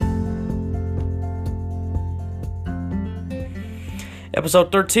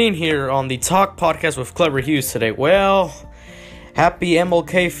Episode 13 here on the Talk Podcast with Clever Hughes today. Well, happy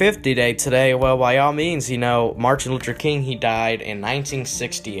MLK 50 Day today. Well, by all means, Martin Luther King, he died in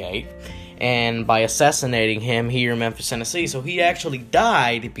 1968. And by assassinating him here in Memphis, Tennessee. So he actually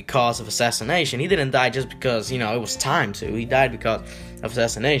died because of assassination. He didn't die just because, it was time to. He died because of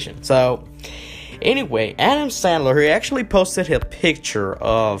assassination. So, anyway, Adam Sandler, he actually posted a picture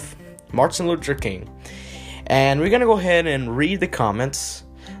of Martin Luther King. And we're going to go ahead and read the comments.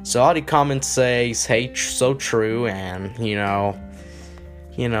 So all the comments say, hey, so true, and,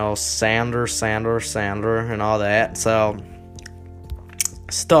 Sander, and all that. So,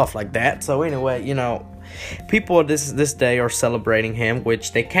 stuff like that. So anyway, people this day are celebrating him,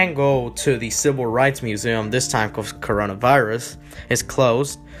 which they can't go to the Civil Rights Museum this time because coronavirus is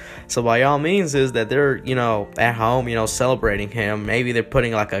closed. So by all means is that they're, at home, celebrating him. Maybe they're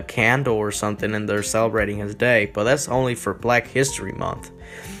putting like a candle or something and they're celebrating his day. But that's only for Black History Month.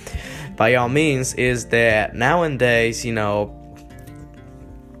 By all means is that nowadays,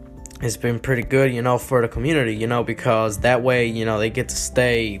 it's been pretty good, for the community, because that way, they get to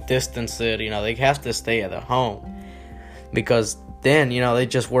stay distanced, they have to stay at the home. Because then, they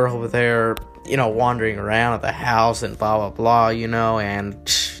just were over there, wandering around at the house and blah, blah, blah, and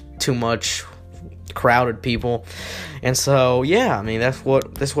too much crowded people. And so, yeah, that's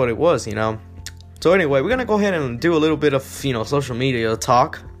what it was, So anyway, we're going to go ahead and do a little bit of, social media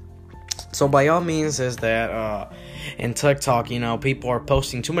talk. So by all means is that, in TikTok, people are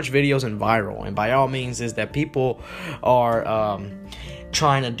posting too much videos and viral. And by all means is that people are,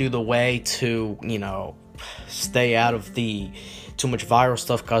 trying to do the way to, stay out of the too much viral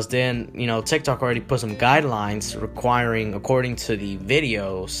stuff, because then TikTok already put some guidelines requiring, according to the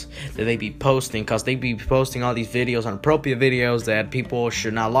videos that they be posting, because they be posting all these videos, inappropriate videos that people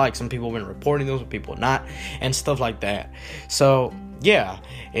should not like. Some people have been reporting those, but people not, and stuff like that. So yeah,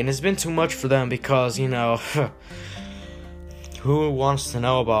 and it's been too much for them because who wants to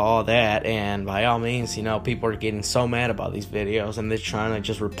know about all that? And by all means, people are getting so mad about these videos and they're trying to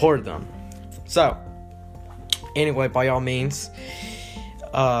just report them. So anyway, by all means,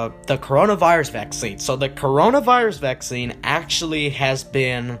 the coronavirus vaccine. So the coronavirus vaccine actually has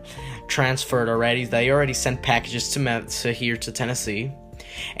been transferred already. They already sent packages to here to Tennessee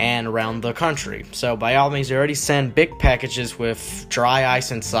and around the country. So by all means, they already send big packages with dry ice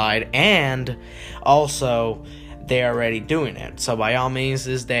inside, and also they're already doing it. So by all means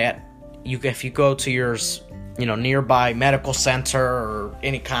is that if you go to your nearby medical center or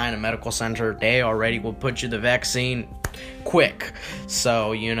any kind of medical center, they already will put you the vaccine quick.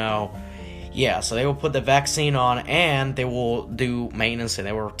 So, so they will put the vaccine on and they will do maintenance and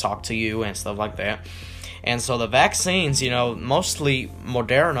they will talk to you and stuff like that. And so the vaccines, mostly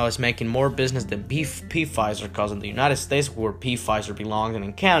Moderna is making more business than Pfizer, because in the United States where Pfizer belongs, and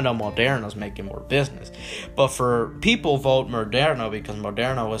in Canada, Moderna is making more business. But for people, vote Moderna because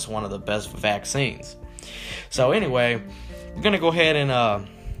Moderna was one of the best vaccines. So anyway, we're going to go ahead and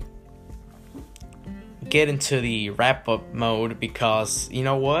get into the wrap-up mode because,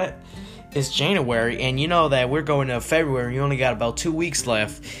 what? It's January, and that we're going to February. You only got about 2 weeks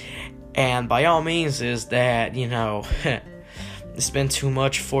left. And by all means is that, it's been too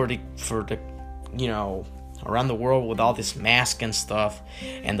much for the around the world with all this mask and stuff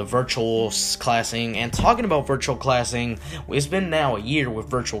and the virtual classing. And talking about virtual classing, it's been now a year with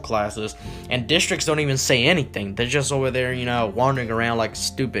virtual classes, and districts don't even say anything. They're just over there, wandering around like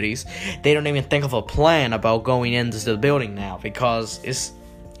stupidies. They don't even think of a plan about going into the building now, because it's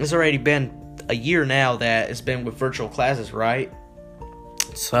already been a year now that it's been with virtual classes, right?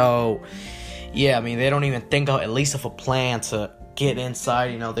 So, yeah, they don't even think of at least of a plan to get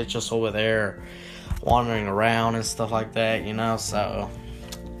inside, they're just over there wandering around and stuff like that, so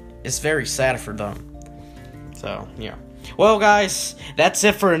it's very sad for them. So, yeah. Well, guys, that's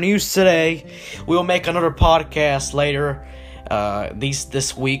it for the news today. We'll make another podcast later,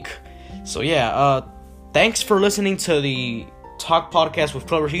 this week. So, yeah, thanks for listening to the Talk Podcast with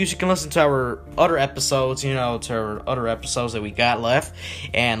Clever Hughes. You can listen to our other episodes, to our other episodes that we got left,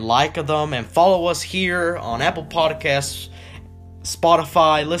 and like them, and follow us here on Apple Podcasts,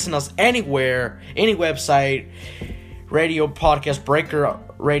 Spotify, listen to us anywhere, any website, radio, podcast, Breaker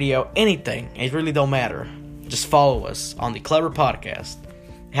Radio, anything. It really don't matter. Just follow us on the Clever Podcast.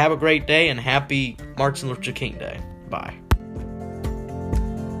 Have a great day, and happy Martin Luther King Day. Bye.